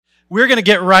We're going to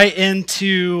get right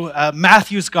into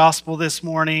Matthew's gospel this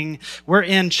morning. We're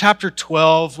in chapter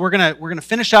 12. We're going to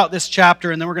finish out this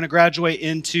chapter, and then we're going to graduate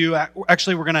into,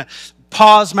 actually we're going to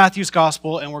pause Matthew's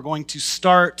gospel, and we're going to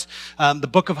start the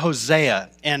book of Hosea.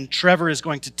 And Trevor is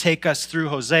going to take us through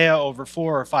Hosea over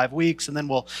 4 or 5 weeks, and then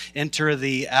we'll enter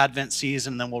the Advent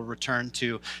season, and then we'll return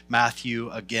to Matthew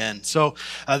again. So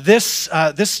this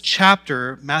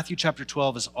chapter, Matthew chapter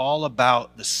 12, is all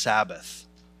about the Sabbath.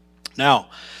 Now,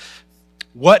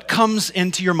 what comes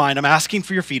into your mind? I'm asking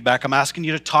for your feedback. I'm asking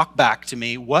you to talk back to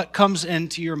me. What comes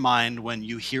into your mind when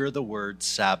you hear the word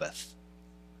Sabbath?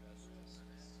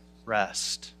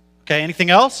 Rest. Okay,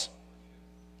 anything else?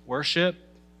 Worship.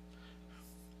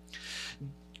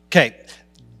 Okay,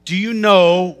 do you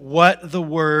know what the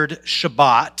word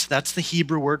Shabbat, that's the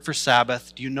Hebrew word for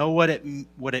Sabbath, do you know what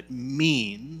it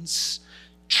means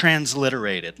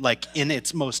transliterated? Like in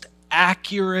its most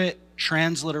accurate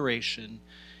transliteration,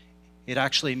 it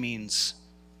actually means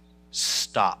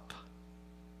stop.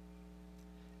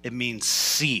 It means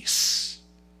cease.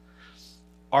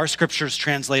 Our scriptures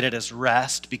translate it as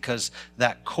rest because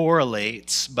that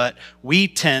correlates, but we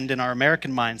tend in our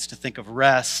American minds to think of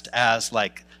rest as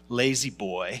like lazy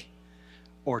boy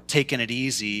or taking it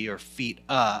easy or feet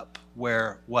up,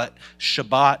 where what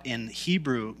Shabbat in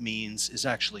Hebrew means is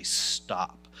actually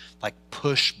stop, like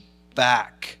push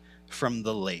back from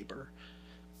the labor.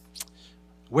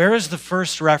 Where is the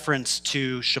first reference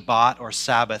to Shabbat or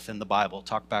Sabbath in the Bible?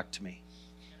 Talk back to me.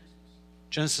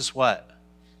 Genesis what?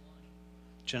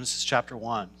 Genesis chapter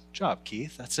 1. Good job,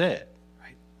 Keith. That's it.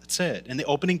 Right? That's it. In the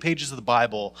opening pages of the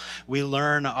Bible, we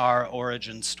learn our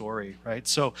origin story, right?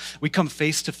 So we come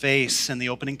face to face in the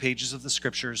opening pages of the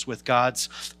scriptures with God's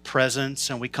presence,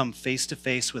 and we come face to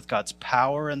face with God's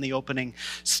power in the opening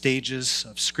stages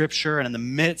of scripture. And in the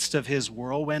midst of his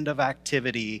whirlwind of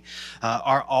activity,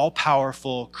 our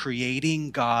all-powerful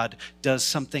creating God does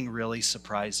something really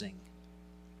surprising.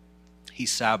 He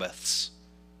Sabbaths.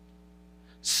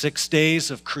 6 days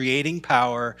of creating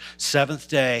power, 7th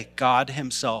day, God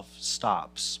himself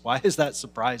stops. Why is that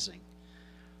surprising?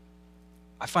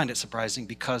 I find it surprising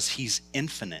because he's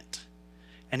infinite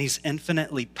and he's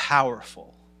infinitely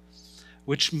powerful,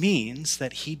 which means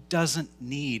that he doesn't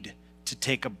need to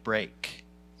take a break.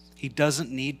 He doesn't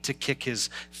need to kick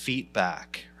his feet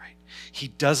back, right? He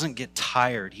doesn't get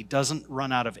tired. He doesn't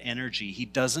run out of energy. He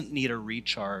doesn't need a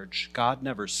recharge. God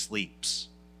never sleeps.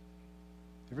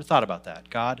 Ever thought about that?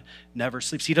 God never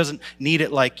sleeps. He doesn't need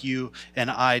it like you and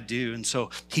I do. And so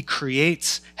he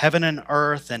creates heaven and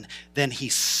earth, and then he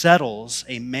settles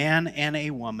a man and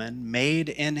a woman made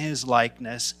in his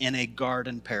likeness in a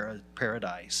garden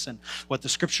paradise. And what the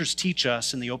scriptures teach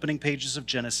us in the opening pages of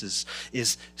Genesis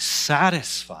is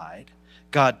satisfied,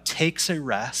 God takes a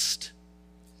rest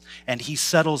and he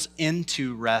settles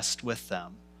into rest with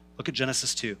them. Look at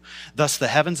Genesis 2. Thus the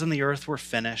heavens and the earth were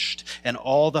finished, and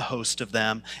all the host of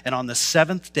them. And on the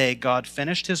 7th day, God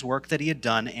finished his work that he had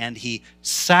done, and he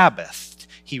Sabbathed.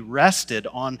 He rested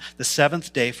on the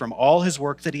 7th day from all his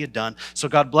work that he had done. So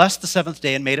God blessed the 7th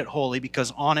day and made it holy,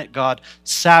 because on it God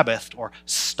Sabbathed, or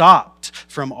stopped,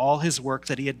 from all his work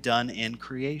that he had done in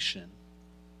creation.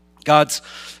 God's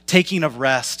taking of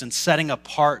rest and setting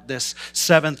apart this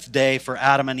 7th day for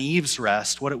Adam and Eve's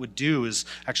rest, what it would do is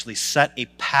actually set a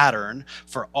pattern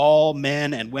for all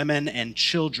men and women and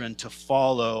children to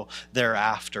follow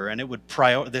thereafter. And it would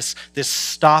this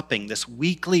stopping, this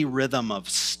weekly rhythm of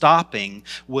stopping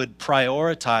would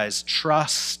prioritize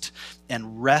trust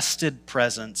and rested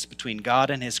presence between God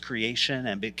and his creation,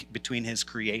 and between his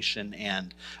creation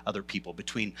and other people,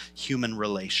 between human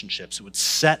relationships. It would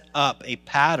set up a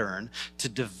pattern to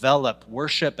develop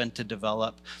worship and to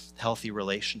develop healthy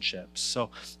relationships.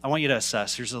 So I want you to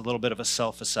assess. Here's a little bit of a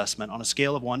self-assessment on a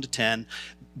scale of 1 to 10,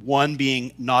 1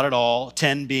 being not at all,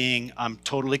 10 being I'm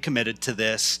totally committed to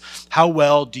this. How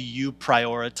well do you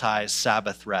prioritize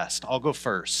Sabbath rest? I'll go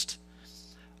first.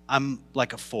 I'm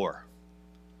like a 4.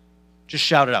 Just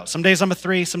shout it out. Some days I'm a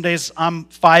 3, some days I'm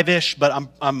 5-ish, but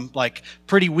I'm like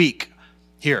pretty weak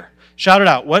here. Shout it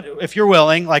out. What, if you're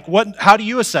willing, like what, how do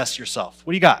you assess yourself?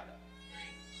 What do you got?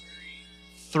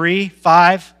 3,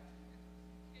 5,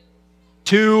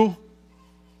 2.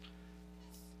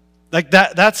 Like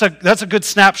that's a good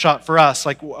snapshot for us,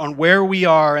 like on where we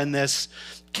are in this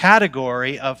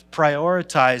category of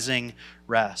prioritizing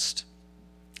rest.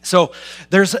 So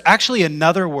there's actually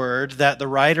another word that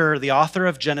the author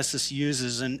of Genesis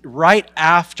uses, and right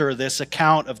after this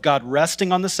account of God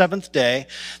resting on the 7th day,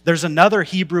 there's another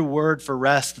Hebrew word for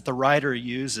rest that the writer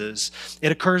uses.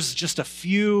 It occurs just a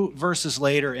few verses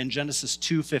later in Genesis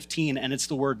 2:15, and it's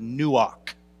the word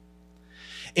nuach.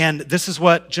 And this is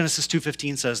what Genesis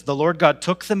 2:15 says. The Lord God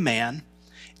took the man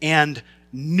and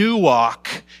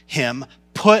nuach him,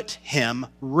 put him,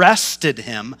 rested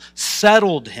him,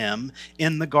 settled him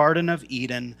in the Garden of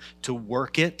Eden to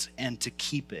work it and to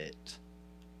keep it.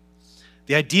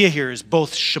 The idea here is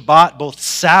both Shabbat, both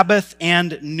Sabbath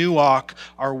and nuach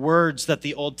are words that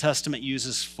the Old Testament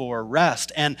uses for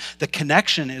rest. And the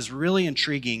connection is really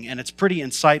intriguing and it's pretty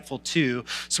insightful too.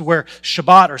 So where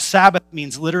Shabbat or Sabbath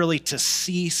means literally to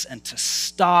cease and to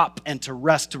stop and to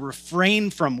rest, to refrain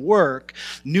from work,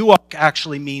 nuach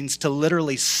actually means to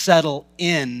literally settle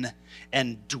in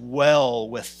and dwell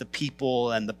with the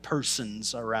people and the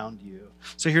persons around you.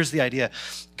 So here's the idea.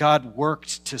 God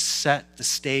worked to set the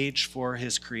stage for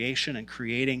his creation and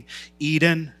creating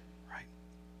Eden, right?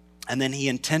 And then he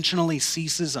intentionally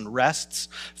ceases and rests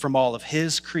from all of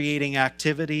his creating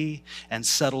activity and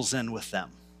settles in with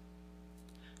them,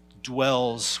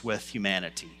 dwells with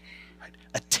humanity, right?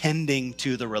 Attending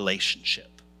to the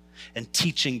relationship and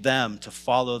teaching them to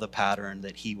follow the pattern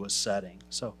that he was setting.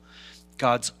 So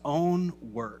God's own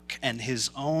work and his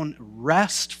own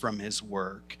rest from his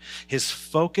work, his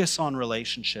focus on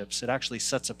relationships, it actually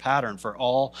sets a pattern for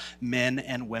all men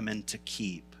and women to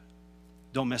keep.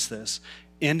 Don't miss this.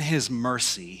 In his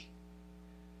mercy,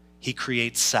 he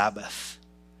creates Sabbath.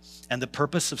 And the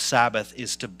purpose of Sabbath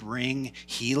is to bring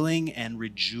healing and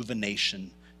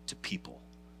rejuvenation to people.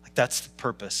 That's the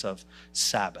purpose of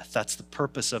Sabbath. That's the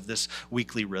purpose of this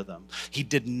weekly rhythm. He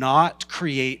did not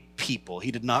create people. He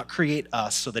did not create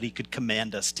us so that he could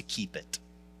command us to keep it.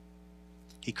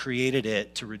 He created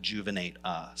it to rejuvenate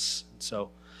us. And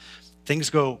so things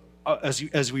go,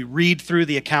 as we read through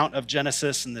the account of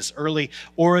Genesis and this early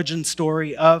origin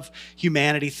story of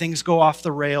humanity, things go off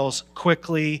the rails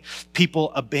quickly.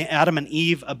 People, Adam and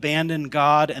Eve, abandon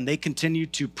God and they continue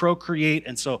to procreate.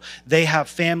 And so they have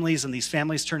families and these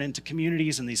families turn into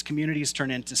communities and these communities turn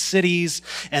into cities.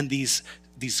 And these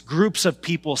groups of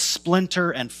people splinter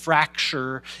and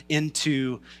fracture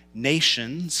into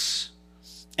nations.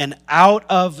 And out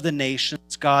of the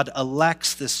nations, God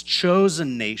elects this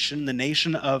chosen nation, the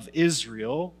nation of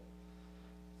Israel,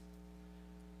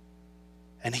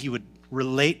 and he would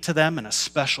relate to them in a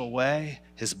special way.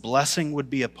 His blessing would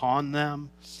be upon them.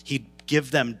 He'd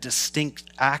give them distinct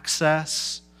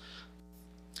access.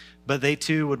 But they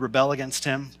too would rebel against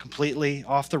him, completely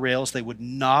off the rails. They would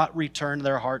not return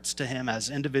their hearts to him as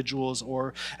individuals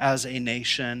or as a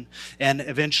nation. And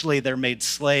eventually they're made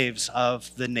slaves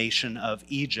of the nation of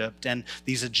Egypt. And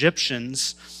these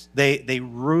Egyptians, they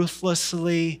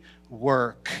ruthlessly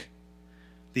work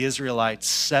the Israelites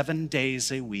 7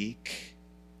 days a week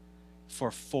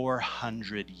for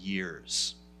 400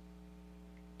 years.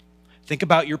 Think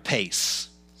about your pace.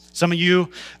 Some of you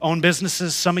own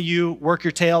businesses, some of you work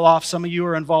your tail off, some of you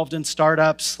are involved in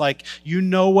startups. Like, you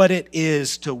know what it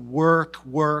is to work.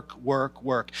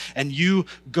 And you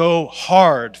go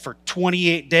hard for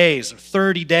 28 days or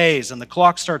 30 days and the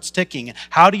clock starts ticking.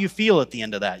 How do you feel at the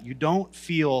end of that? You don't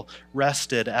feel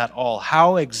rested at all.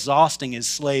 How exhausting is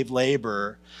slave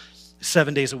labor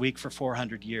 7 days a week for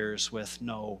 400 years with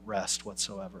no rest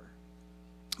whatsoever?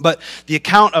 But the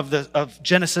account of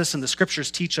Genesis and the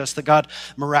scriptures teach us that God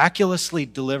miraculously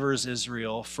delivers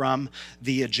Israel from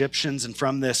the Egyptians and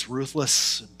from this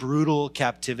ruthless, brutal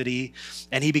captivity.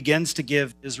 And he begins to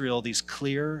give Israel these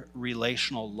clear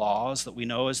relational laws that we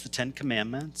know as the Ten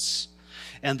Commandments.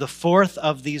 And the fourth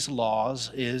of these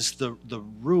laws is the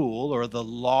rule or the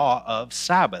law of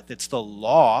Sabbath. It's the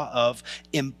law of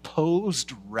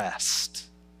imposed rest.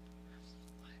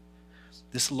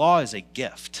 This law is a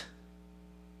gift.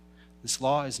 This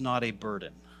law is not a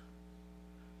burden.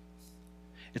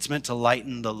 It's meant to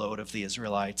lighten the load of the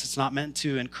Israelites. It's not meant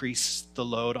to increase the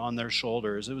load on their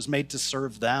shoulders. It was made to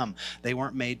serve them. They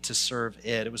weren't made to serve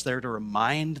it. It was there to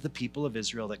remind the people of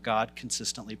Israel that God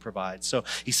consistently provides. So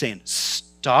he's saying,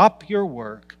 stop your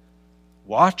work,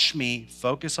 watch me,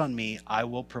 focus on me, I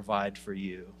will provide for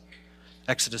you.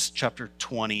 Exodus chapter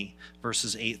 20,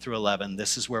 verses 8 through 11.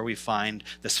 This is where we find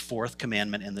this fourth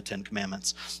commandment in the Ten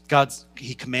Commandments.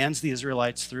 He commands the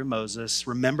Israelites through Moses,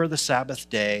 remember the Sabbath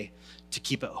day to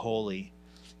keep it holy.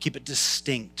 Keep it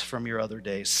distinct from your other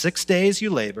days. 6 days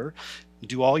you labor,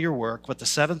 do all your work, but the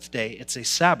seventh day, it's a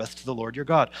Sabbath to the Lord your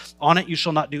God. On it you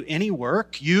shall not do any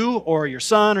work, you or your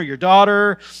son or your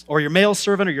daughter or your male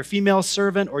servant or your female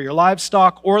servant or your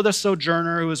livestock or the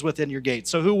sojourner who is within your gates.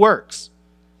 So who works?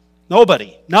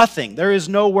 Nobody, nothing. There is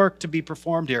no work to be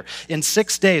performed here. In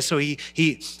 6 days, so he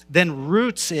then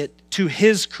roots it to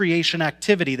his creation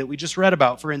activity that we just read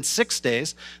about. For in 6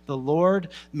 days, the Lord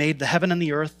made the heaven and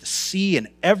the earth, the sea, and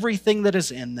everything that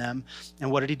is in them.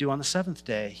 And what did he do on the seventh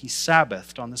day? He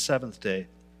Sabbathed on the seventh day.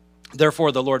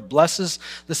 Therefore, the Lord blesses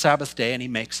the Sabbath day and he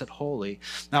makes it holy.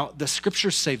 Now, the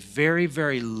scriptures say very,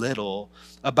 very little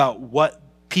about what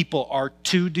people are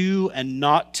to do and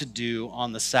not to do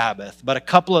on the Sabbath. But a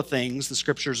couple of things the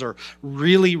scriptures are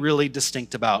really, really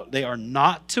distinct about. They are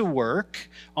not to work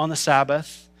on the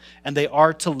Sabbath, and they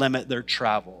are to limit their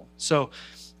travel. So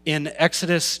in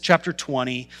Exodus chapter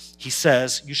 20, he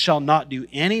says, you shall not do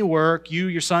any work, you,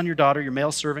 your son, your daughter, your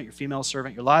male servant, your female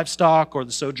servant, your livestock, or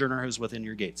the sojourner who's within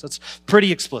your gates. That's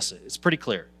pretty explicit. It's pretty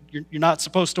clear. You're not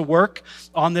supposed to work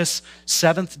on this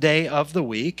seventh day of the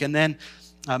week. And then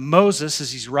Moses,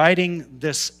 as he's writing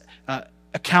this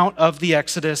account of the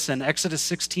Exodus in Exodus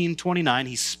 16:29,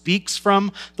 he speaks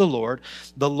from the Lord.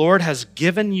 The Lord has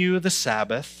given you the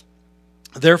Sabbath.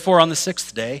 Therefore, on the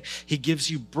sixth day, he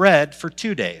gives you bread for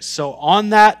 2 days. So on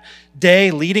that day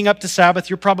leading up to Sabbath,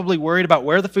 you're probably worried about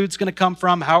where the food's going to come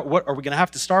from. What are we going to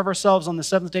have to starve ourselves on the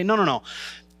seventh day? No.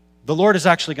 The Lord is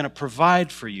actually going to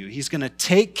provide for you. He's going to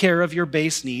take care of your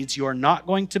base needs. You are not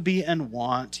going to be in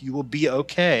want. You will be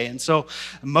okay. And so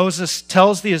Moses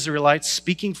tells the Israelites,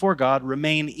 speaking for God,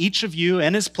 remain each of you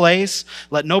in his place.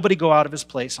 Let nobody go out of his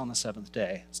place on the seventh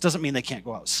day. This doesn't mean they can't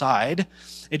go outside.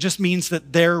 It just means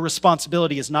that their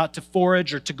responsibility is not to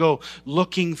forage or to go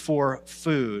looking for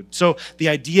food. So the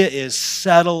idea is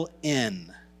settle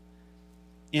in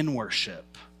worship.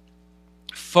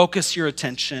 Focus your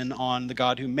attention on the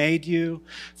God who made you.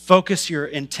 Focus your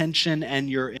intention and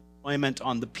your enjoyment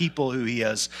on the people who he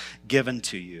has given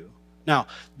to you. Now,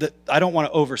 I don't want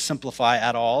to oversimplify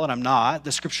at all, and I'm not.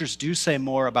 The scriptures do say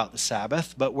more about the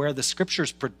Sabbath, but where the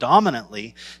scriptures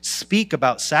predominantly speak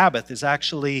about Sabbath is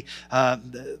actually,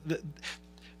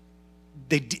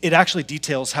 it actually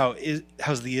details how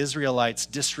the Israelites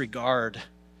disregard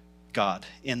God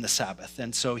in the Sabbath.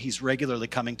 And so he's regularly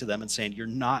coming to them and saying, you're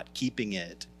not keeping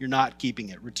it. You're not keeping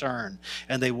it. Return.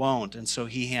 And they won't. And so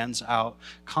he hands out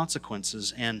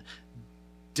consequences and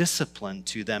discipline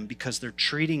to them because they're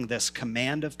treating this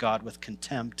command of God with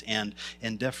contempt and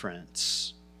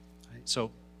indifference. Right?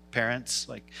 So parents,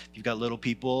 like if you've got little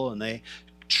people and they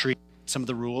treat some of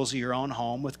the rules of your own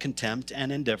home with contempt and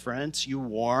indifference, you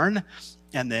warn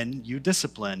and then you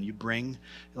discipline. You bring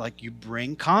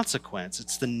consequence.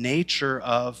 It's the nature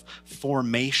of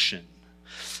formation.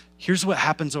 Here's what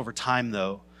happens over time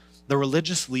though. The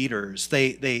religious leaders,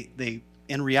 they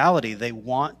in reality, they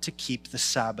want to keep the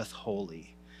Sabbath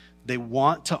holy. They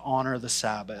want to honor the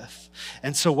Sabbath.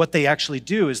 And so what they actually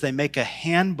do is they make a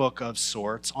handbook of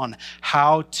sorts on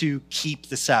how to keep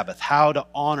the Sabbath, how to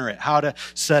honor it, how to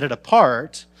set it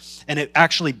apart. And it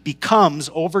actually becomes,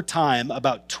 over time,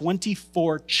 about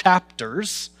 24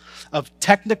 chapters of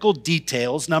technical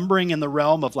details, numbering in the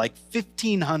realm of like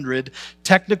 1,500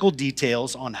 technical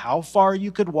details on how far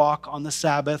you could walk on the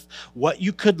Sabbath, what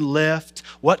you could lift,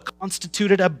 what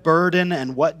constituted a burden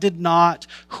and what did not,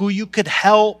 who you could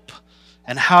help,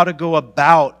 and how to go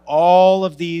about all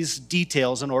of these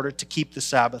details in order to keep the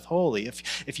Sabbath holy.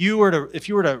 If you were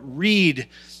to read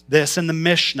this in the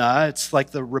Mishnah, it's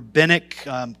like the rabbinic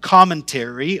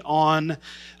commentary on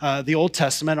the Old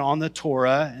Testament, on the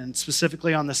Torah, and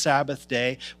specifically on the Sabbath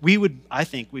day, I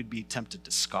think we'd be tempted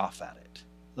to scoff at it.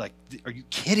 Like, are you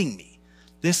kidding me?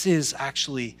 This is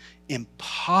actually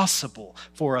impossible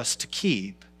for us to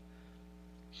keep.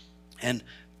 And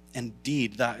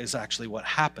indeed, that is actually what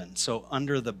happened. So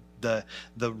under the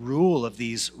rule of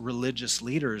these religious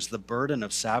leaders, the burden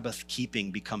of Sabbath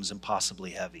keeping becomes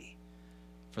impossibly heavy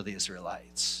for the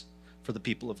Israelites, for the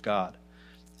people of God.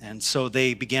 And so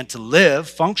they began to live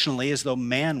functionally as though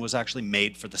man was actually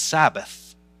made for the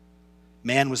Sabbath.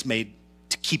 Man was made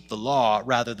to keep the law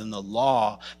rather than the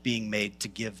law being made to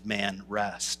give man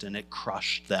rest, and it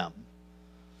crushed them.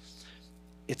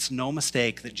 It's no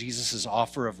mistake that Jesus'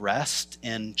 offer of rest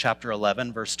in chapter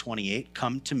 11, verse 28,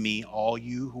 come to me, all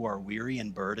you who are weary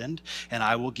and burdened, and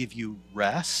I will give you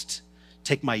rest.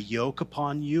 Take my yoke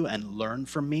upon you and learn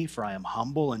from me, for I am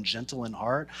humble and gentle in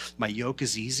heart. My yoke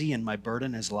is easy and my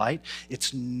burden is light.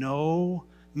 It's no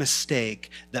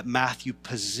mistake that Matthew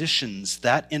positions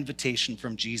that invitation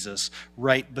from Jesus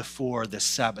right before this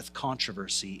Sabbath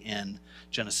controversy in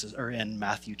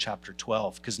Matthew chapter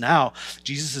 12, because now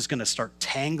Jesus is going to start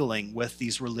tangling with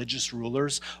these religious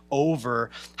rulers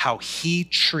over how he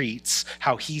treats,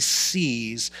 how he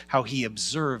sees, how he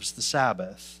observes the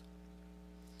Sabbath.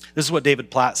 This is what David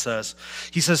Platt says.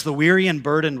 He says, the weary and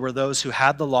burdened were those who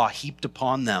had the law heaped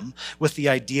upon them with the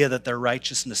idea that their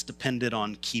righteousness depended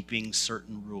on keeping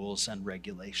certain rules and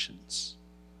regulations.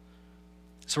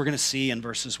 So we're going to see in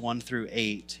verses 1 through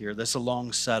 8 here. This is a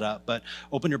long setup, but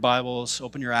open your Bibles,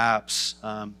 open your apps.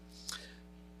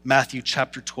 Matthew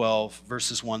chapter 12,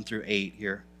 verses 1 through 8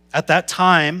 here. At that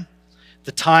time,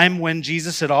 The time when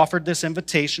Jesus had offered this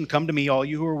invitation, come to me, all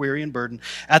you who are weary and burdened.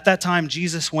 At that time,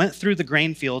 Jesus went through the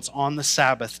grain fields on the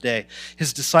Sabbath day.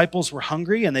 His disciples were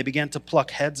hungry, and they began to pluck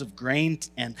heads of grain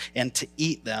and to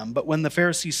eat them. But when the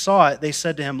Pharisees saw it, they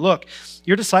said to him, look,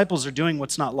 your disciples are doing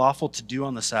what's not lawful to do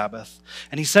on the Sabbath.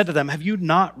 And he said to them, have you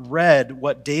not read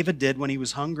what David did when he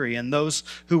was hungry, and those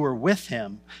who were with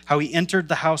him, how he entered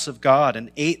the house of God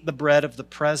and ate the bread of the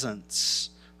presence,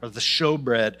 or the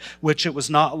showbread, which it was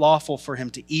not lawful for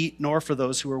him to eat, nor for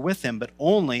those who were with him, but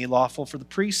only lawful for the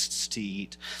priests to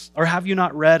eat? Or have you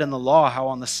not read in the law how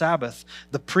on the Sabbath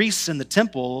the priests in the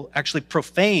temple actually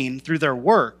profane through their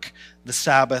work the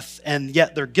Sabbath, and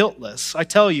yet they're guiltless? I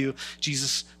tell you,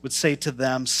 Jesus would say to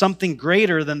them, something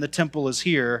greater than the temple is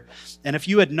here. And if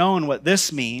you had known what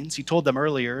this means, he told them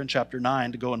earlier in chapter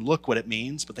 9 to go and look what it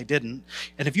means, but they didn't.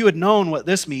 And if you had known what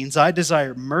this means, I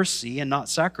desire mercy and not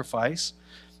sacrifice,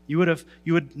 you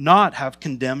would not have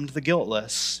condemned the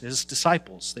guiltless, his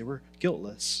disciples. They were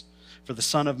guiltless. For the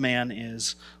Son of Man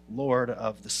is Lord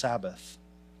of the Sabbath.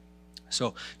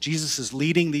 So Jesus is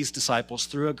leading these disciples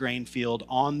through a grain field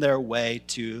on their way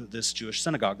to this Jewish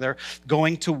synagogue. They're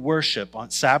going to worship. On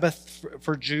Sabbath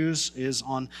for Jews is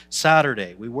on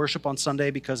Saturday. We worship on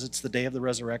Sunday because it's the day of the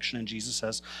resurrection and Jesus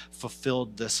has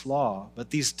fulfilled this law.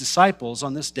 But these disciples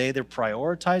on this day, they're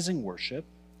prioritizing worship.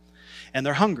 And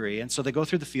they're hungry, and so they go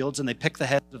through the fields and they pick the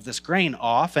heads of this grain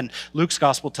off. And Luke's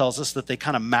gospel tells us that they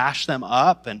kind of mash them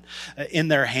up and in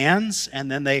their hands, and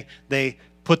then they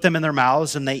put them in their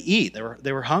mouths and they eat.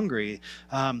 They were hungry.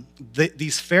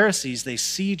 These Pharisees, they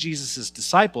see Jesus'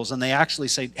 disciples and they actually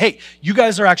say, hey, you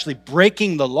guys are actually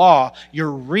breaking the law.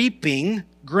 You're reaping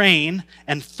grain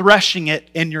and threshing it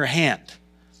in your hand.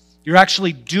 You're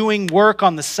actually doing work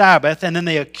on the Sabbath, and then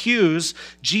they accuse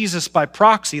Jesus by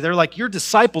proxy. They're like, your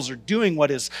disciples are doing what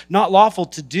is not lawful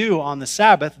to do on the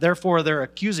Sabbath. Therefore, they're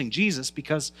accusing Jesus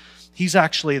because he's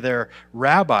actually their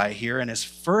rabbi here. And his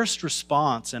first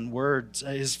response to the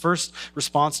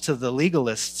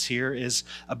legalists here is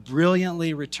a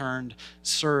brilliantly returned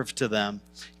serve to them.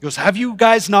 He goes, have you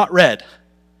guys not read?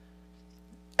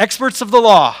 Experts of the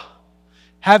law,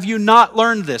 have you not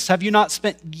learned this? Have you not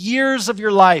spent years of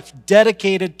your life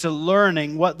dedicated to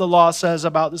learning what the law says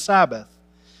about the Sabbath?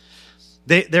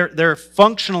 They're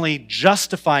functionally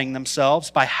justifying themselves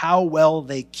by how well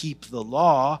they keep the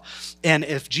law. And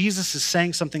if Jesus is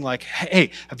saying something like,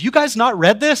 hey, have you guys not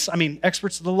read this? I mean,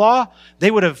 experts of the law,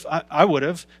 I would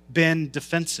have been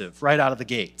defensive right out of the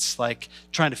gates, like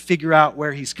trying to figure out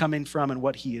where he's coming from and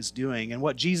what he is doing. And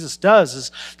what Jesus does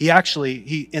is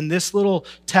he in this little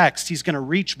text, he's going to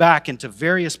reach back into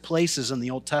various places in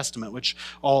the Old Testament, which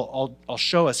I'll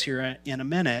show us here in a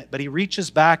minute, but he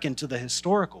reaches back into the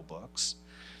historical books,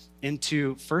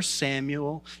 into 1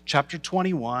 Samuel chapter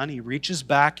 21. He reaches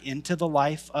back into the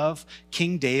life of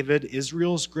King David,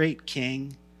 Israel's great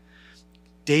king.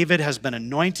 David has been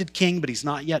anointed king, but he's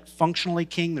not yet functionally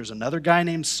king. There's another guy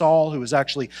named Saul who is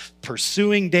actually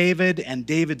pursuing David and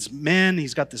David's men.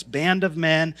 He's got this band of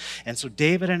men. And so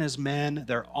David and his men,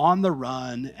 they're on the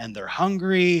run and they're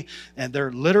hungry and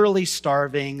they're literally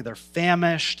starving. They're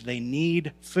famished. They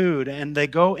need food. And they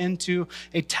go into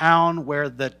a town where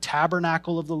the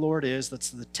tabernacle of the Lord is.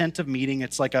 That's the tent of meeting.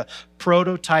 It's like a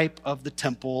prototype of the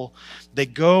temple. They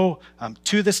go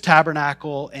to this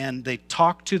tabernacle and they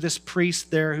talk to this priest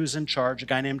there who's in charge, a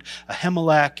guy named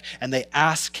Ahimelech, and they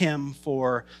ask him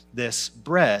for this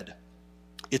bread.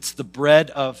 It's the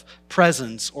bread of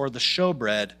presence, or the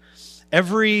showbread.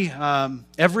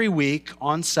 Every week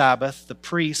on Sabbath, the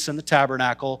priests in the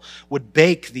tabernacle would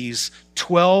bake these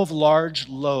 12 large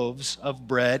loaves of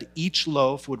bread. Each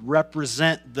loaf would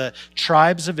represent the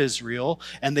tribes of Israel,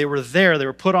 and they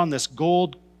were put on this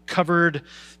gold-covered,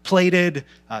 plated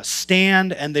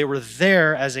stand, and they were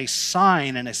there as a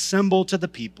sign and a symbol to the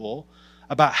people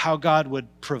about how God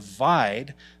would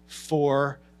provide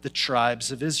for the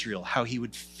tribes of Israel, how he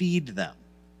would feed them.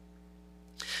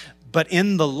 But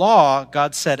in the law,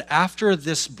 God said, after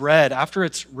this bread, after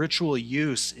its ritual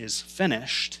use is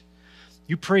finished,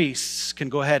 you priests can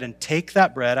go ahead and take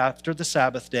that bread after the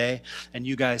Sabbath day, and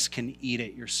you guys can eat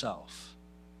it yourself.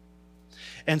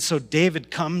 And so David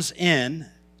comes in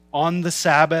on the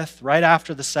Sabbath, right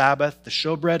after the Sabbath. The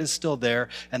showbread is still there,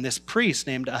 and this priest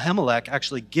named Ahimelech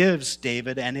actually gives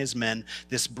David and his men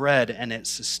this bread, and it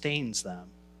sustains them.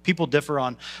 People differ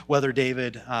on whether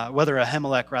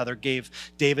Ahimelech gave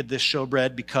David this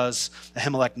showbread because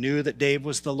Ahimelech knew that David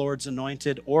was the Lord's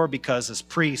anointed, or because as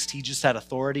priest, he just had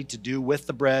authority to do with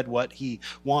the bread what he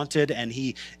wanted, and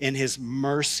he, in his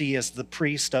mercy as the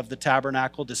priest of the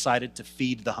tabernacle, decided to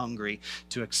feed the hungry,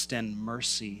 to extend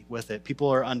mercy with it. People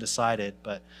are undecided,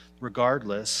 but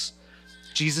regardless,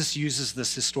 Jesus uses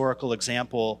this historical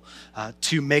example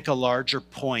to make a larger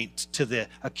point to the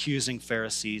accusing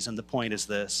Pharisees, and the point is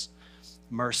this: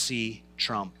 mercy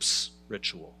trumps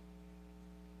ritual.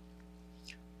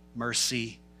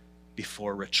 Mercy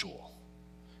before ritual.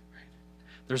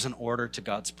 There's an order to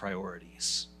God's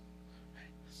priorities.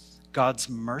 God's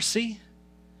mercy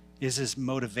is his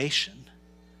motivation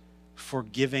for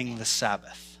giving the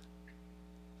Sabbath.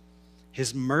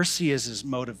 His mercy is his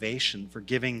motivation for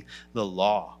giving the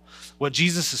law. What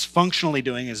Jesus is functionally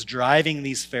doing is driving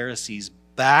these Pharisees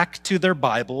back to their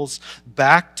Bibles,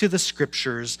 back to the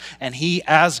scriptures, and he,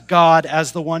 as God,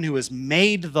 as the one who has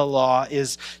made the law,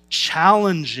 is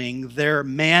challenging their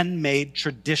man-made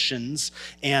traditions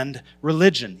and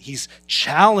religion. He's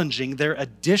challenging their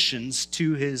additions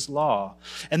to his law.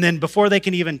 And then before they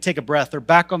can even take a breath, they're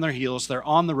back on their heels, they're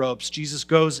on the ropes. Jesus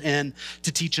goes in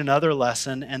to teach another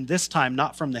lesson, and this time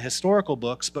not from the historical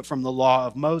books, but from the law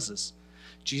of Moses.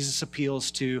 Jesus appeals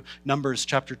to Numbers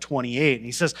chapter 28, and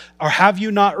he says, or have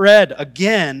you not read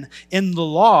again in the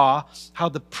law how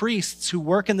the priests who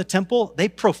work in the temple, they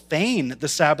profane the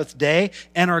Sabbath day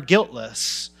and are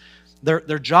guiltless.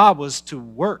 Their job was to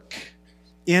work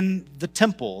in the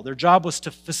temple. Their job was to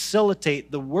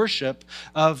facilitate the worship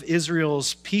of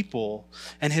Israel's people.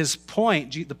 And his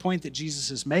point, the point that Jesus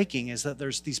is making, is that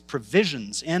there's these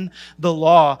provisions in the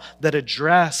law that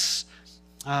address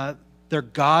their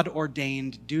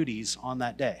God-ordained duties on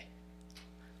that day.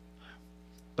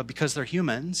 But because they're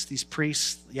humans, these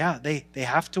priests, they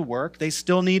have to work. They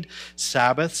still need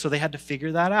Sabbath, so they had to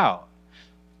figure that out.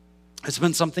 It's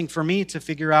been something for me to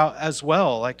figure out as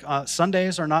well. Like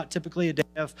Sundays are not typically a day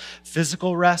of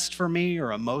physical rest for me,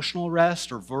 or emotional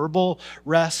rest, or verbal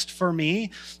rest for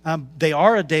me. They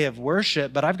are a day of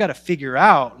worship, but I've got to figure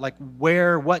out like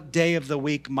what day of the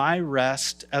week my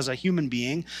rest as a human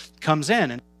being comes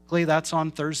in. And that's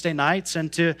on Thursday nights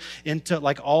into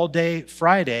like all day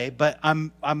Friday, but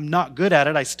I'm not good at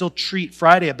it. I still treat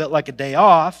Friday a bit like a day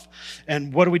off.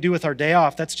 And what do we do with our day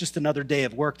off? That's just another day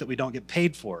of work that we don't get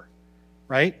paid for,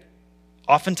 right?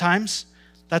 Oftentimes,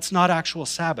 that's not actual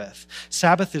Sabbath.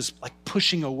 Sabbath is like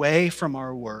pushing away from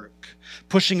our work,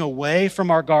 pushing away from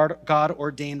our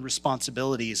God-ordained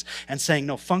responsibilities, and saying,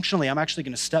 no, functionally, I'm actually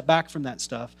going to step back from that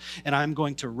stuff, and I'm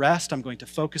going to rest. I'm going to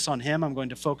focus on him. I'm going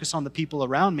to focus on the people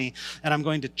around me, and I'm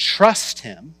going to trust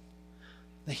him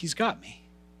that he's got me,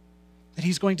 that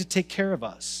he's going to take care of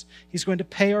us. He's going to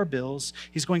pay our bills.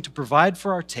 He's going to provide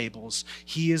for our tables.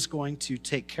 He is going to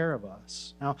take care of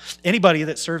us. Now, anybody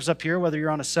that serves up here, whether you're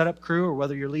on a setup crew or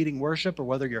whether you're leading worship or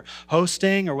whether you're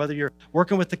hosting or whether you're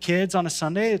working with the kids on a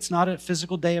Sunday, it's not a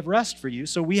physical day of rest for you.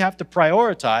 So we have to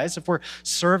prioritize. If we're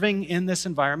serving in this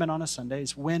environment on a Sunday,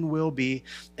 when will we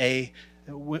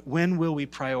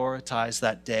prioritize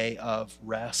that day of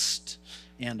rest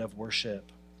and of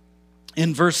worship?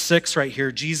 In verse 6 right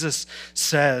here, Jesus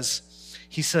says,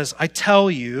 I tell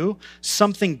you,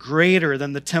 something greater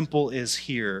than the temple is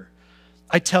here.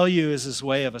 I tell you is his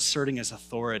way of asserting his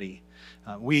authority.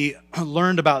 We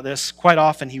learned about this quite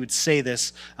often. He would say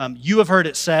this, you have heard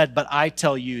it said, but I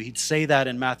tell you. He'd say that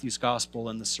in Matthew's gospel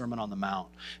in the Sermon on the Mount.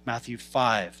 Matthew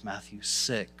 5, Matthew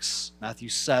 6, Matthew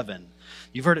 7.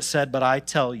 You've heard it said, but I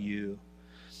tell you.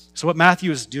 So what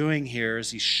Matthew is doing here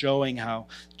is he's showing how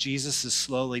Jesus is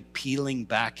slowly peeling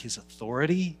back his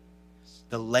authority,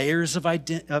 the layers of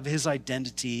his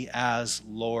identity as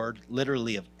Lord,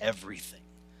 literally of everything,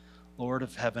 Lord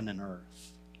of heaven and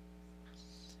earth.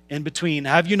 In between,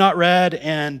 have you not read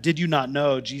and did you not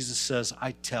know, Jesus says,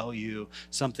 I tell you,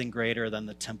 something greater than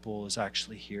the temple is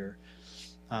actually here.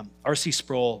 R.C.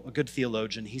 Sproul, a good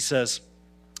theologian, he says,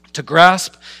 to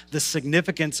grasp the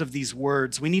significance of these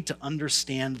words, we need to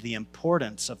understand the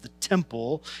importance of the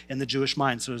temple in the Jewish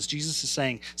mind. So as Jesus is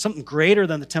saying, something greater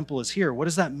than the temple is here, what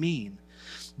does that mean?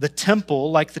 The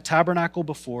temple, like the tabernacle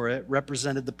before it,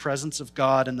 represented the presence of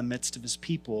God in the midst of his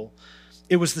people.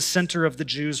 It was the center of the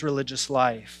Jews' religious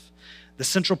life, the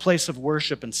central place of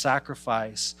worship and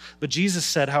sacrifice. But Jesus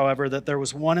said, however, that there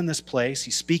was one in this place,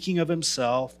 he's speaking of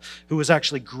himself, who was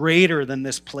actually greater than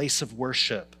this place of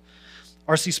worship.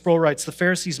 R.C. Sproul writes, the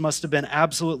Pharisees must have been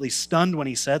absolutely stunned when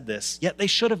he said this, yet they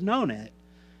should have known it.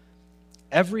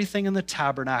 Everything in the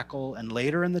tabernacle and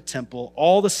later in the temple,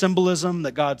 all the symbolism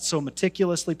that God so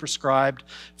meticulously prescribed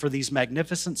for these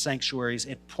magnificent sanctuaries,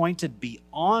 it pointed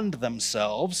beyond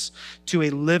themselves to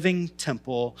a living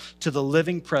temple, to the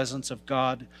living presence of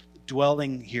God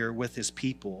dwelling here with his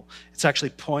people. It's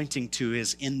actually pointing to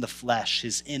his in the flesh,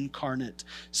 his incarnate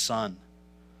Son.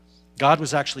 God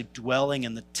was actually dwelling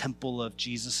in the temple of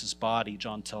Jesus' body,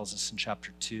 John tells us in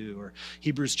chapter 2. Or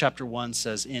Hebrews chapter 1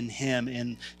 says, in him,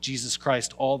 in Jesus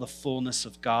Christ, all the fullness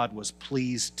of God was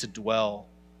pleased to dwell.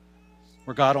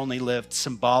 Where God only lived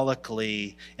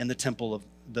symbolically in the temple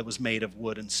that was made of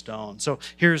wood and stone. So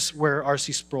here's where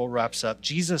R.C. Sproul wraps up.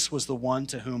 Jesus was the one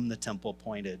to whom the temple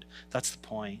pointed. That's the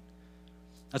point.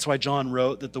 That's why John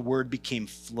wrote that the Word became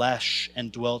flesh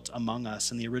and dwelt among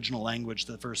us. In the original language,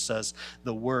 the verse says,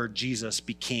 the Word, Jesus,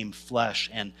 became flesh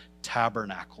and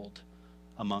tabernacled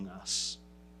among us.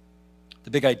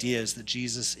 The big idea is that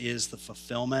Jesus is the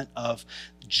fulfillment of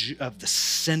the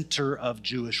center of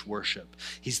Jewish worship.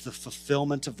 He's the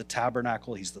fulfillment of the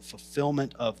tabernacle. He's the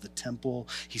fulfillment of the temple.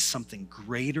 He's something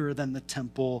greater than the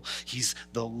temple. He's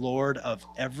the Lord of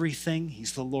everything.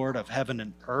 He's the Lord of heaven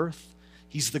and earth.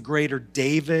 He's the greater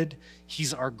David.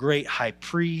 He's our great high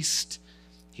priest.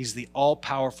 He's the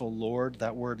all-powerful Lord.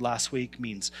 That word last week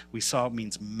means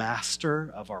master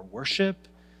of our worship.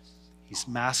 He's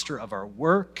master of our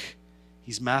work.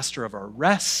 He's master of our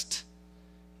rest.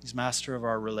 He's master of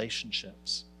our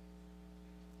relationships.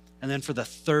 And then for the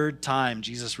third time,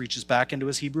 Jesus reaches back into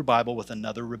his Hebrew Bible with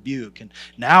another rebuke. And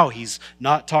now he's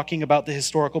not talking about the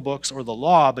historical books or the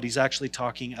law, but he's actually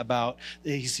talking about,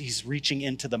 he's reaching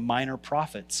into the minor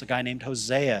prophets. A guy named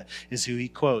Hosea is who he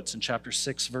quotes in chapter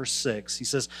 6, verse 6. He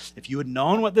says, if you had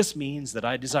known what this means, that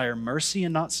I desire mercy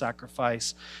and not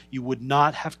sacrifice, you would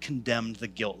not have condemned the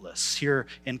guiltless. Here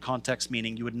in context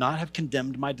meaning, you would not have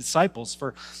condemned my disciples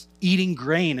for eating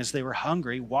grain as they were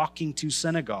hungry, walking to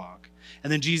synagogue.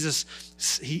 And then Jesus,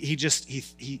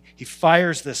 he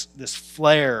fires this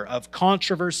flare of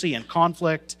controversy and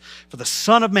conflict. For the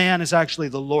Son of Man is actually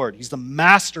the Lord. He's the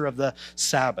master of the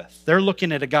Sabbath. They're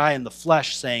looking at a guy in the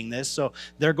flesh saying this, so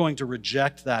they're going to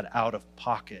reject that out of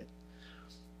pocket.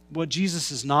 What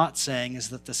Jesus is not saying is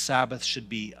that the Sabbath should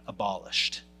be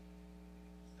abolished.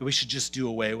 That we should just do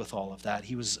away with all of that.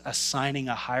 He was assigning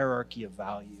a hierarchy of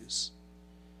values.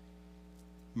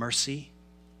 Mercy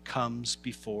comes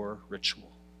before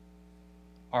ritual.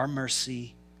 Our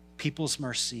mercy, people's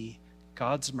mercy,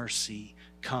 God's mercy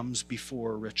comes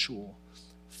before ritual.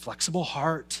 Flexible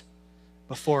heart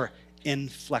before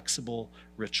inflexible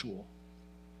ritual.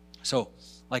 So,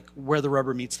 like where the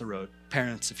rubber meets the road.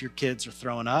 Parents, if your kids are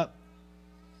throwing up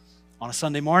on a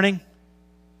Sunday morning,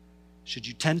 should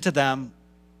you tend to them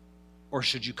or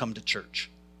should you come to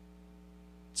church?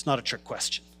 It's not a trick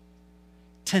question.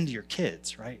 Tend to your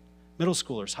kids, right? Middle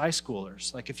schoolers, high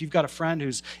schoolers. Like if you've got a friend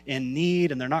who's in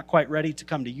need and they're not quite ready to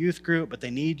come to youth group, but they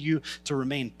need you to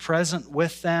remain present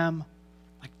with them.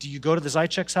 Like, do you go to the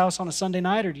Zychek's house on a Sunday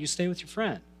night or do you stay with your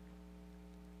friend?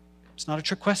 It's not a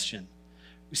trick question.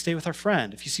 We stay with our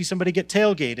friend. If you see somebody get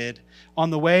tailgated on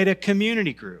the way to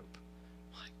community group,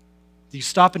 do you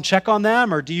stop and check on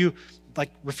them or do you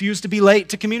refuse to be late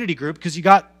to community group because you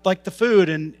got the food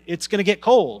and it's going to get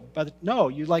cold? No,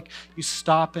 you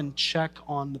stop and check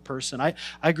on the person.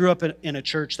 I grew up in a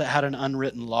church that had an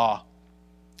unwritten law.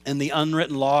 And the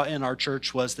unwritten law in our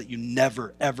church was that you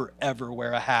never, ever, ever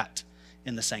wear a hat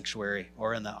in the sanctuary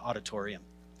or in the auditorium.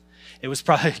 It was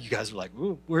probably, you guys were like,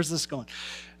 ooh, where's this going?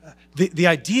 The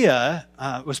idea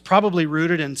was probably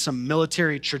rooted in some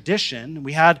military tradition.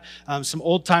 We had some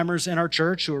old timers in our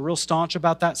church who were real staunch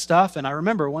about that stuff. And I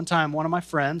remember one time one of my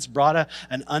friends brought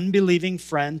an unbelieving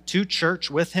friend to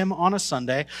church with him on a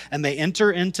Sunday, and they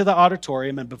enter into the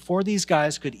auditorium. And before these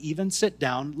guys could even sit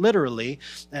down, literally,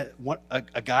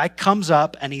 a guy comes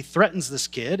up and he threatens this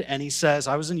kid. And he says,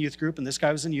 I was in youth group, and this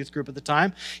guy was in youth group at the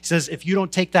time. He says, if you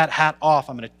don't take that hat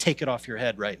off, I'm going to take it off your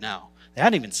head right now. They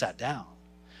hadn't even sat down.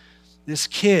 This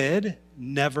kid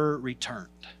never returned.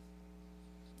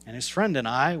 And his friend and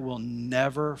I will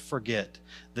never forget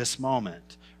this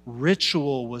moment.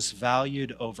 Ritual was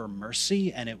valued over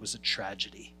mercy, and it was a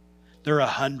tragedy. There are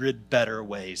 100 better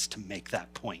ways to make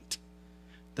that point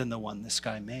than the one this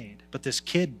guy made. But this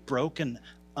kid broke an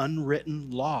unwritten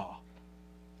law.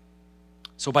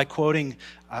 So by quoting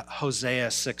Hosea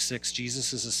 6:6,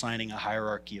 Jesus is assigning a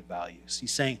hierarchy of values.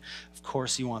 He's saying, of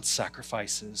course, he wants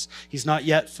sacrifices. He's not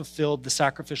yet fulfilled the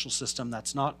sacrificial system.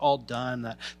 That's not all done.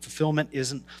 That fulfillment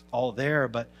isn't all there,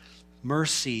 but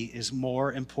mercy is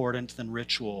more important than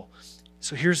ritual.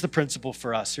 So here's the principle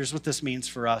for us. Here's what this means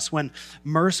for us. When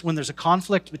there's a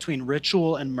conflict between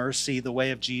ritual and mercy, the way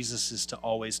of Jesus is to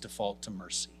always default to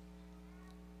mercy.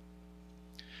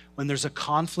 When there's a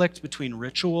conflict between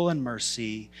ritual and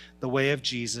mercy, the way of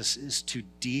Jesus is to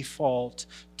default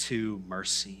to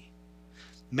mercy.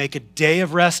 Make a day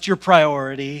of rest your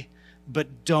priority,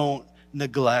 but don't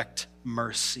neglect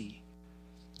mercy.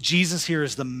 Jesus here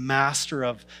is the master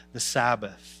of the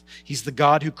Sabbath. He's the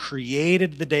God who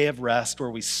created the day of rest where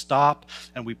we stop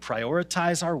and we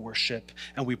prioritize our worship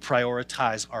and we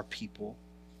prioritize our people.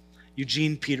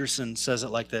 Eugene Peterson says it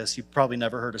like this. You've probably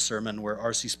never heard a sermon where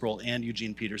R.C. Sproul and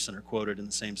Eugene Peterson are quoted in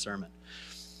the same sermon.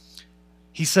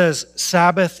 He says,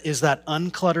 Sabbath is that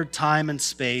uncluttered time and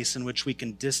space in which we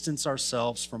can distance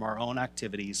ourselves from our own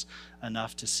activities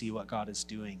enough to see what God is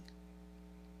doing.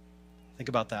 Think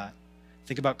about that.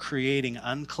 Think about creating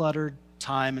uncluttered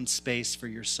time and space for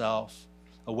yourself,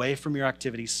 away from your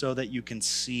activities, so that you can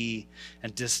see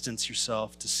and distance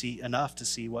yourself to see enough to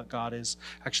see what God is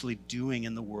actually doing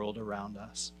in the world around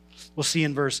us. We'll see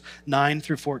in verse 9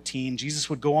 through 14, Jesus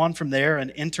would go on from there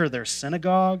and enter their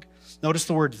synagogue. Notice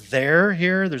the word there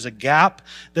here. There's a gap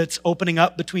that's opening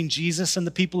up between Jesus and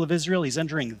the people of Israel. He's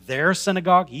entering their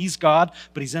synagogue. He's God,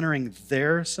 but he's entering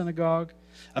their synagogue.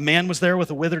 A man was there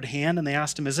with a withered hand, and they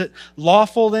asked him, is it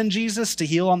lawful then, Jesus, to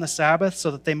heal on the Sabbath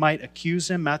so that they might accuse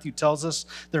him? Matthew tells us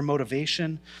their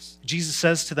motivation. Jesus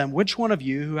says to them, which one of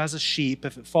you who has a sheep,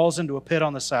 if it falls into a pit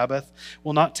on the Sabbath,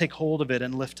 will not take hold of it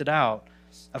and lift it out?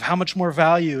 Of how much more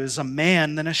value is a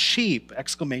man than a sheep?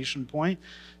 Exclamation point.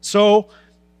 So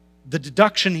the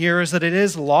deduction here is that it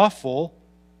is lawful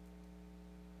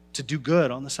to do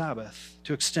good on the Sabbath,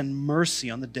 to extend mercy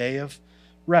on the day of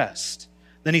rest.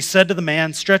 Then he said to the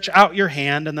man, stretch out your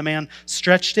hand, and the man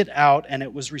stretched it out, and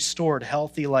it was restored,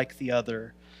 healthy like the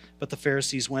other. But the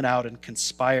Pharisees went out and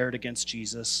conspired against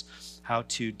Jesus, how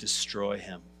to destroy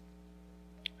him.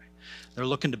 They're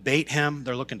looking to bait him.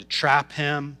 They're looking to trap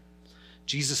him.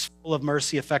 Jesus, full of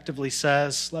mercy, effectively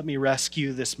says, let me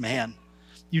rescue this man.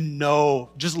 You know,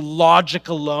 just logic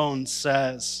alone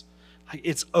says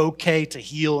it's okay to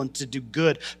heal and to do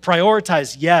good.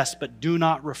 Prioritize, yes, but do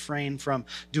not refrain from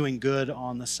doing good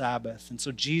on the Sabbath. And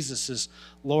so Jesus is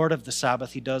Lord of the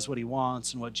Sabbath. He does what he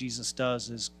wants, and what Jesus does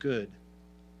is good.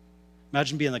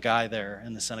 Imagine being the guy there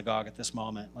in the synagogue at this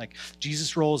moment. Like,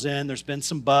 Jesus rolls in. There's been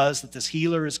some buzz that this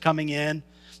healer is coming in.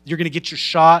 You're going to get your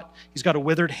shot. He's got a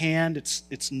withered hand.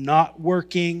 It's not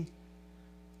working.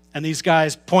 And these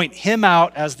guys point him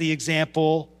out as the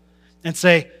example and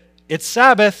say, it's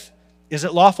Sabbath. Is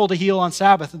it lawful to heal on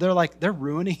Sabbath? And they're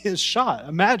ruining his shot.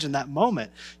 Imagine that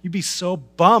moment. You'd be so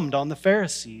bummed on the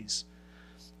Pharisees.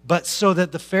 But so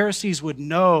that the Pharisees would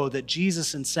know that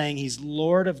Jesus, in saying he's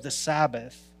Lord of the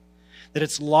Sabbath, that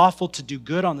it's lawful to do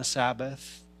good on the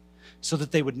Sabbath, so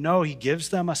that they would know, he gives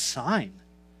them a sign.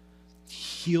 He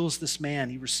heals this man.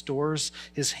 He restores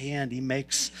his hand. He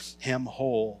makes him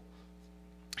whole.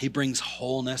 He brings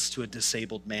wholeness to a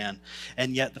disabled man.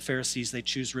 And yet the Pharisees, they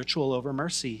choose ritual over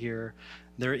mercy here.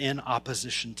 They're in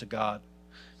opposition to God.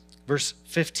 Verse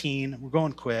 15, we're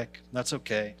going quick. That's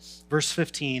okay. Verse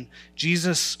 15,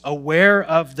 Jesus, aware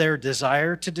of their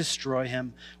desire to destroy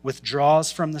him,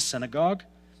 withdraws from the synagogue,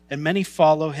 and many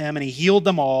follow him, and he healed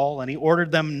them all, and he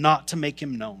ordered them not to make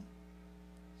him known.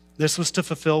 This was to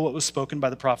fulfill what was spoken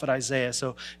by the prophet Isaiah.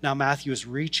 So now Matthew is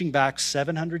reaching back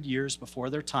 700 years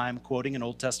before their time, quoting an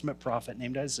Old Testament prophet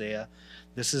named Isaiah.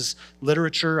 This is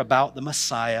literature about the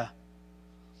Messiah.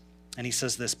 And he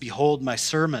says this, behold, my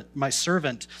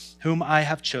servant, whom I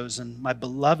have chosen, my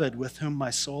beloved, with whom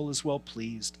my soul is well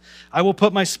pleased. I will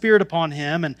put my spirit upon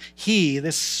him, and he,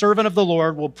 this servant of the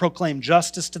Lord, will proclaim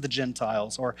justice to the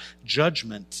Gentiles, or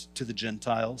judgment to the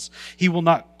Gentiles. He will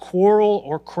not quarrel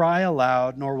or cry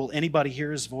aloud, nor will anybody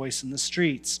hear his voice in the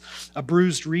streets. A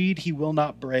bruised reed he will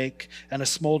not break, and a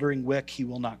smoldering wick he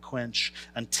will not quench,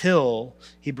 until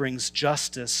he brings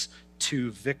justice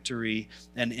to victory,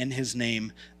 and in his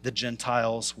name the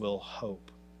Gentiles will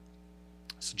hope.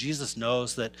 So Jesus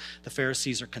knows that the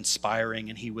Pharisees are conspiring,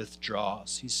 and he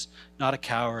withdraws. He's not a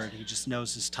coward. He just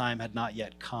knows his time had not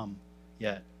yet come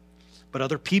yet. But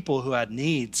other people who had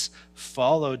needs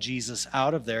follow Jesus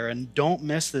out of there, and don't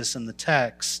miss this in the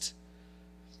text.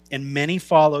 And many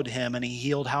followed him, and he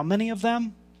healed how many of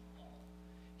them?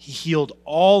 He healed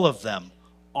all of them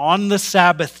on the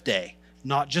Sabbath day.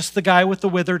 Not just the guy with the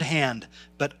withered hand,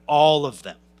 but all of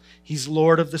them. He's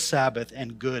Lord of the Sabbath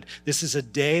and good. This is a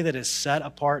day that is set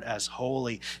apart as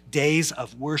holy. Days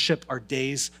of worship are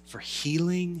days for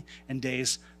healing and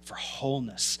days for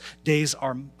wholeness. Days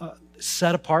are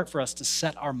set apart for us to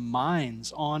set our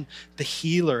minds on the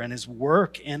healer and his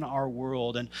work in our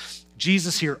world. And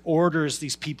Jesus here orders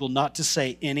these people not to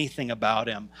say anything about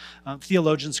him.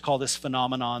 Theologians call this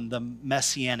phenomenon the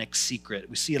messianic secret.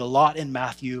 We see it a lot in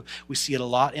Matthew. We see it a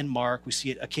lot in Mark. We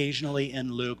see it occasionally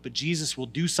in Luke. But Jesus will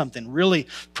do something really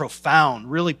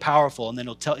profound, really powerful, and then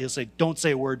he'll say, don't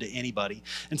say a word to anybody.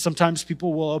 And sometimes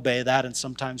people will obey that, and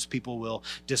sometimes people will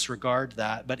disregard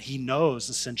that. But he knows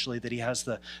essentially that he has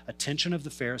the attention of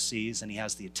the Pharisees and he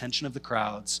has the attention of the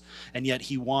crowds, and yet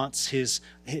he wants his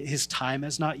time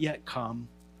has not yet come,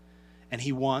 and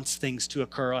he wants things to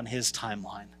occur on his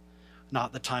timeline,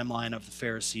 not the timeline of the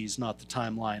Pharisees, not the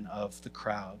timeline of the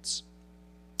crowds.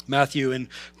 Matthew, in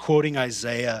quoting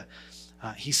Isaiah,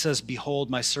 he says, behold,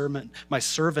 my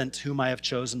servant whom I have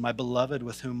chosen, my beloved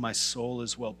with whom my soul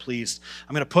is well pleased.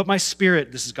 I'm going to put my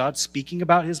spirit, this is God speaking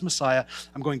about his Messiah,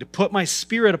 I'm going to put my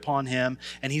spirit upon him,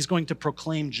 and he's going to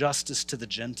proclaim justice to the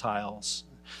Gentiles.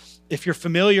 If you're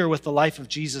familiar with the life of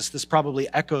Jesus, this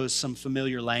probably echoes some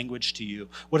familiar language to you.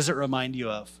 What does it remind you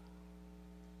of?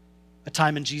 A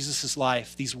time in Jesus'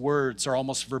 life, these words are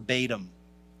almost verbatim.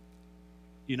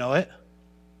 You know it?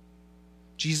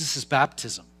 Jesus'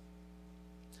 baptism.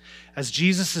 As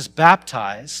Jesus is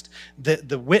baptized,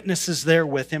 the witnesses there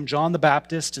with him, John the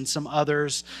Baptist and some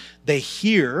others, they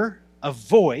hear a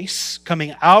voice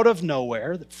coming out of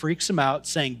nowhere that freaks them out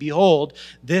saying, behold,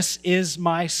 this is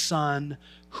my son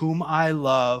whom I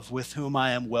love, with whom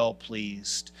I am well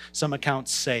pleased. Some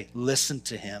accounts say, listen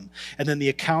to him. And then the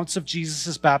accounts of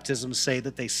Jesus' baptism say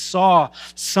that they saw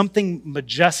something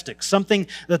majestic, something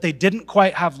that they didn't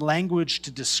quite have language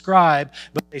to describe,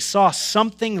 but they saw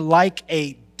something like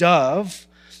a dove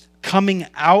coming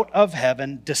out of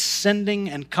heaven, descending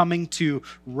and coming to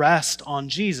rest on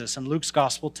Jesus. And Luke's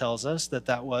gospel tells us that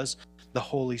that was the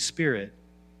Holy Spirit.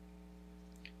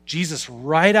 Jesus,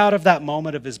 right out of that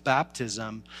moment of his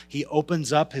baptism, he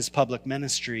opens up his public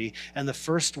ministry, and the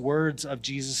first words of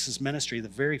Jesus' ministry, the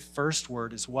very first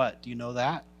word is what? Do you know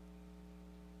that?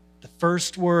 The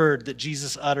first word that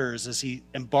Jesus utters as he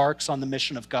embarks on the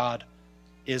mission of God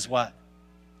is what?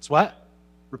 It's what?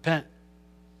 Repent.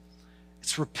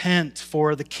 It's repent,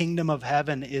 for the kingdom of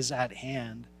heaven is at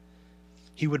hand.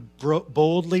 He would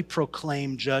boldly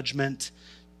proclaim judgment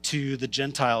to the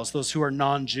Gentiles, those who are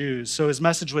non-Jews. So his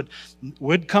message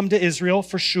would come to Israel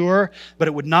for sure, but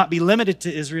it would not be limited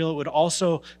to Israel. It would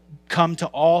also come to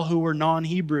all who were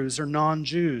non-Hebrews or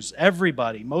non-Jews,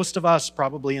 everybody, most of us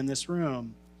probably in this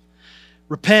room.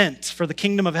 Repent, for the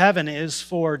kingdom of heaven is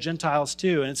for Gentiles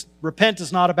too. And repent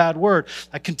is not a bad word.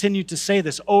 I continue to say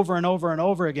this over and over and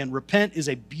over again. Repent is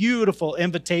a beautiful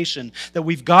invitation that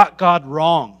we've got God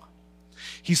wrong.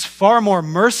 He's far more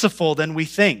merciful than we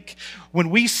think. When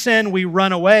we sin, we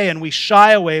run away and we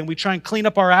shy away and we try and clean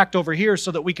up our act over here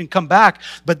so that we can come back.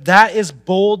 But that is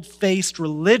bold-faced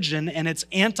religion, and it's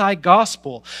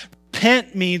anti-gospel.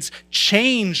 Repent means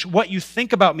change what you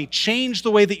think about me. Change the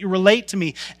way that you relate to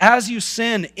me. As you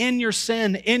sin, in your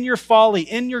folly,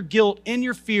 in your guilt, in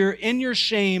your fear, in your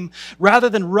shame, rather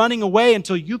than running away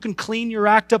until you can clean your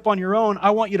act up on your own, I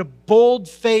want you to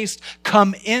bold-faced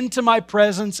come into my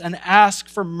presence and ask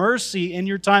for mercy in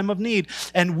your time of need.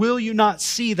 And will you not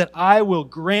see that I will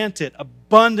grant it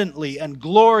abundantly and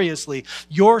gloriously?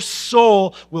 Your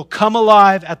soul will come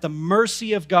alive at the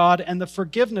mercy of God and the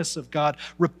forgiveness of God.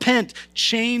 Repent,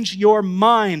 change your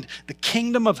mind. The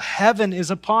kingdom of heaven is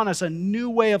upon us. A new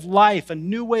way of life, a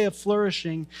new way of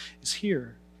flourishing is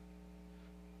here.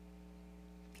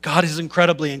 God is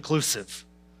incredibly inclusive,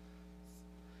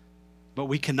 but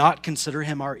we cannot consider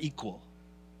him our equal.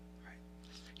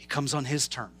 He comes on his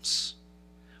terms.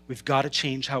 We've got to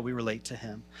change how we relate to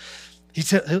him.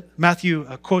 Matthew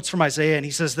quotes from Isaiah, and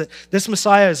he says that this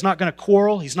Messiah is not going to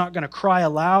quarrel, he's not going to cry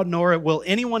aloud, nor will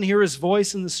anyone hear his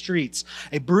voice in the streets.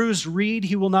 A bruised reed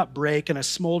he will not break, and a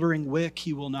smoldering wick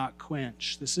he will not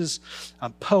quench. This is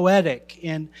poetic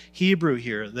in Hebrew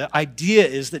here. The idea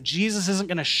is that Jesus isn't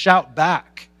going to shout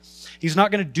back. He's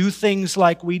not going to do things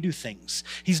like we do things.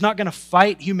 He's not going to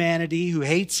fight humanity who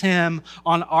hates him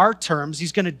on our terms.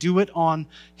 He's going to do it on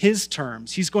his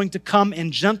terms. He's going to come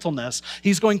in gentleness.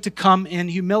 He's going to come in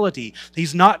humility.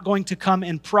 He's not going to come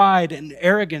in pride and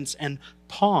arrogance and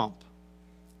pomp.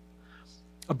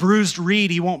 A bruised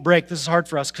reed he won't break. This is hard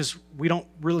for us because we don't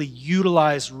really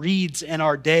utilize reeds in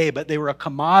our day, but they were a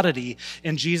commodity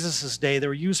in Jesus' day. They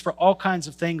were used for all kinds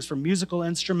of things, from musical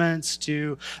instruments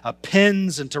to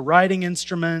pens and to writing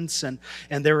instruments, and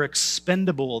they were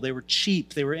expendable. They were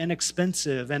cheap. They were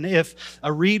inexpensive. And if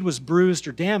a reed was bruised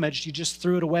or damaged, you just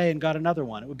threw it away and got another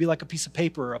one. It would be like a piece of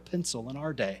paper or a pencil in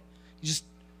our day.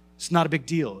 It's not a big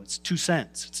deal. It's 2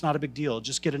 cents. It's not a big deal.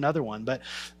 Just get another one.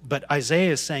 But Isaiah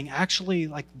is saying, actually,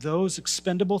 like those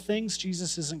expendable things,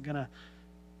 Jesus isn't going to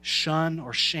shun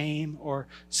or shame or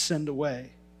send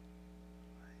away.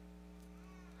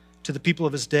 To the people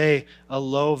of his day, a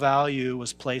low value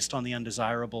was placed on the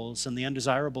undesirables, and the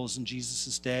undesirables in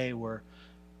Jesus' day were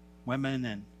women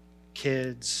and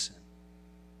kids,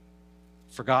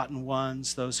 forgotten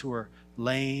ones, those who were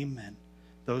lame and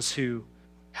those who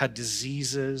had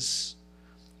diseases.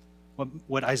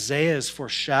 What Isaiah is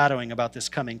foreshadowing about this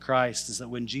coming Christ is that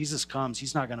when Jesus comes,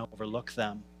 he's not going to overlook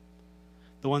them.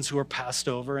 The ones who are passed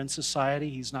over in society,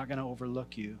 he's not going to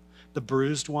overlook you. The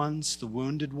bruised ones, the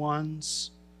wounded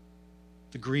ones,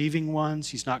 the grieving ones,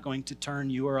 he's not going to turn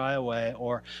you or I away,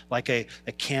 or like a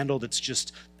candle that's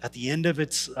just at the end of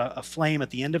its, a flame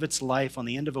at the end of its life, on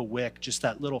the end of a wick, just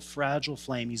that little fragile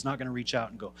flame, he's not going to reach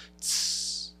out and go,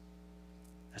 tss.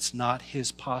 That's not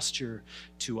his posture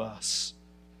to us.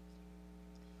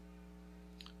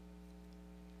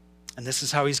 And this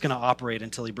is how he's going to operate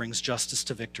until he brings justice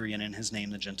to victory, and in his name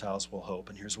the Gentiles will hope.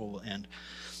 And here's where we'll end.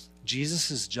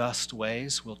 Jesus' just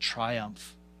ways will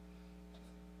triumph.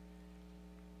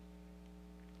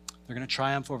 They're going to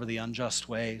triumph over the unjust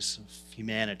ways of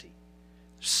humanity.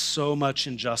 There's so much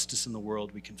injustice in the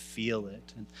world, we can feel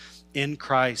it. And in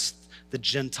Christ, the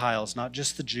Gentiles, not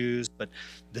just the Jews, but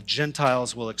the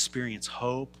Gentiles will experience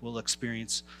hope, will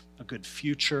experience a good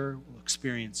future, will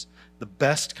experience the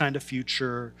best kind of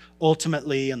future,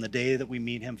 ultimately in the day that we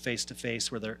meet him face to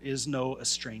face, where there is no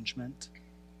estrangement,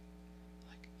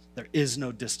 there is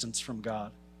no distance from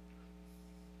God.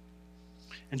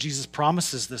 And Jesus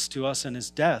promises this to us in his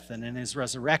death and in his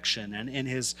resurrection and in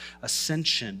his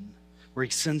ascension, where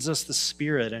he sends us the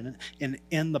Spirit, and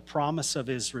in the promise of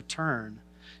his return.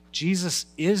 Jesus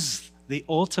is the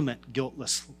ultimate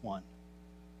guiltless one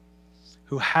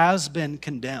who has been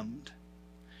condemned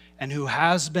and who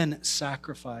has been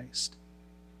sacrificed.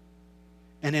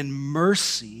 And in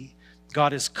mercy,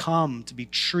 God has come to be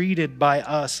treated by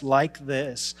us like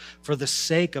this for the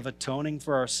sake of atoning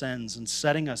for our sins and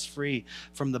setting us free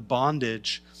from the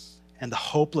bondage and the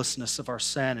hopelessness of our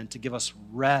sin, and to give us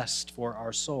rest for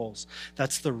our souls.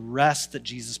 That's the rest that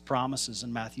Jesus promises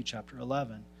in Matthew chapter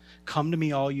 11. Come to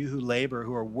me, all you who labor,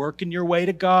 who are working your way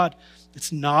to God.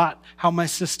 It's not how my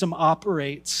system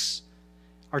operates.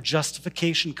 Our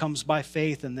justification comes by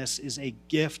faith, and this is a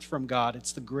gift from God.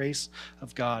 It's the grace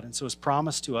of God. And so his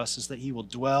promise to us is that he will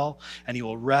dwell and he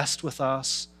will rest with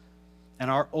us,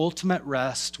 and our ultimate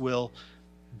rest will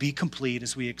be complete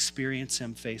as we experience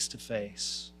him face to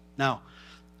face. Now,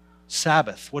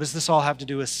 Sabbath. What does this all have to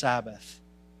do with Sabbath?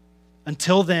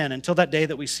 Until then, until that day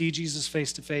that we see Jesus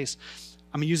face to face,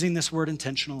 I'm using this word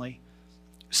intentionally.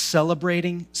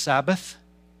 Celebrating Sabbath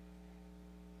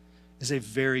is a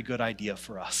very good idea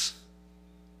for us.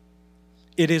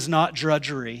 It is not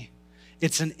drudgery.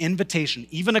 It's an invitation,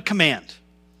 even a command.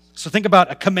 So think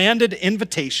about a commanded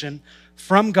invitation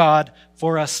from God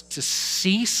for us to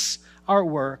cease our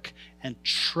work and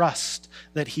trust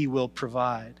that he will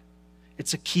provide.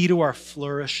 It's a key to our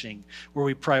flourishing, where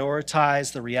we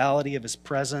prioritize the reality of his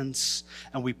presence,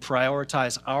 and we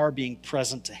prioritize our being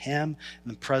present to him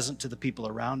and present to the people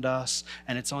around us.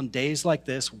 And it's on days like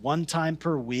this, one time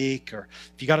per week, or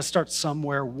if you got to start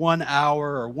somewhere, 1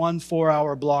 hour or 1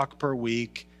 4-hour block per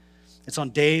week. It's on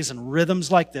days and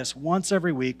rhythms like this, once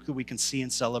every week, that we can see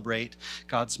and celebrate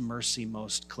God's mercy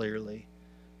most clearly.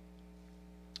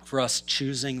 For us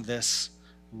choosing this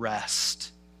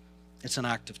rest, it's an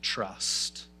act of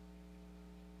trust.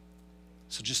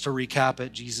 So just to recap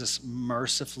it, Jesus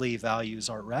mercifully values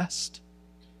our rest,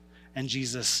 and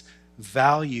Jesus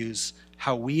values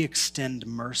how we extend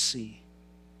mercy.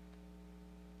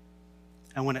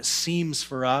 And when it seems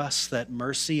for us that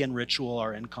mercy and ritual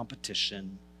are in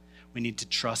competition, we need to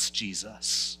trust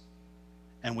Jesus,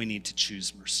 and we need to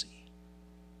choose mercy.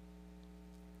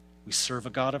 We serve a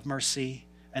God of mercy,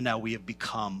 and now we have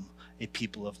become a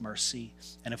people of mercy.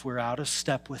 And if we're out of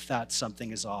step with that,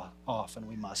 something is off, and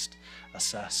we must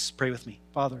assess. Pray with me.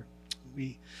 Father,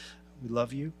 we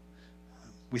love you.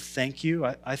 We thank you.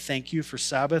 I thank you for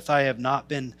Sabbath. I have not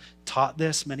been taught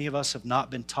this. Many of us have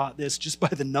not been taught this. Just by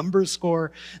the number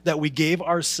score that we gave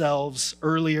ourselves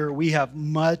earlier, we have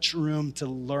much room to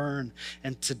learn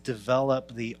and to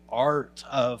develop the art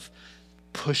of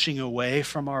pushing away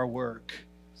from our work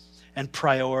and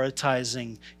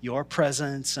prioritizing your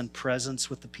presence and presence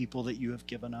with the people that you have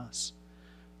given us.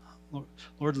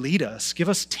 Lord, lead us. Give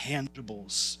us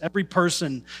tangibles. Every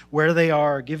person where they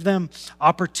are, give them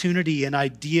opportunity and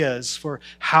ideas for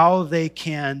how they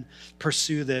can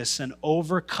pursue this and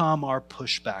overcome our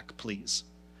pushback, please.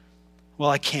 well,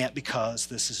 I can't because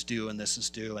this is due and this is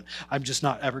due, and I'm just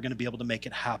not ever going to be able to make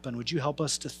it happen. Would you help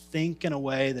us to think in a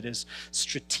way that is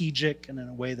strategic and in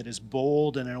a way that is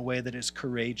bold and in a way that is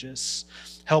courageous?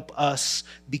 Help us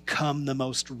become the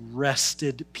most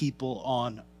rested people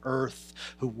on earth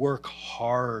who work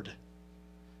hard.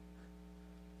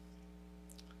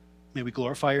 May we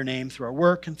glorify your name through our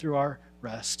work and through our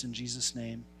rest. In Jesus'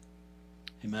 name,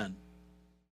 amen.